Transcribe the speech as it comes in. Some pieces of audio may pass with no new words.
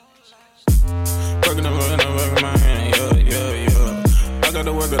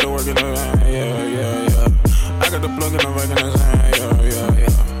got the work in the van, yeah. I got the plug in the back in the sand,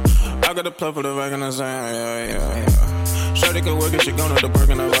 yeah. I got the plug for the back in the sand, yeah. Shorty could work it, she gon' to the perk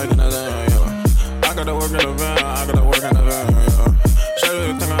in the back in the sand, yeah. I got the work in the van, I got the work in the van, yeah.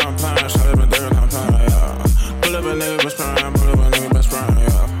 Shorty think I'm playing, shorty been thinking I'm playing, yeah. Pull up a nigga best friend, pull up a nigga best friend,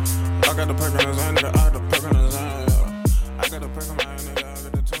 yeah. I got the perk in the sand, nigga, I got the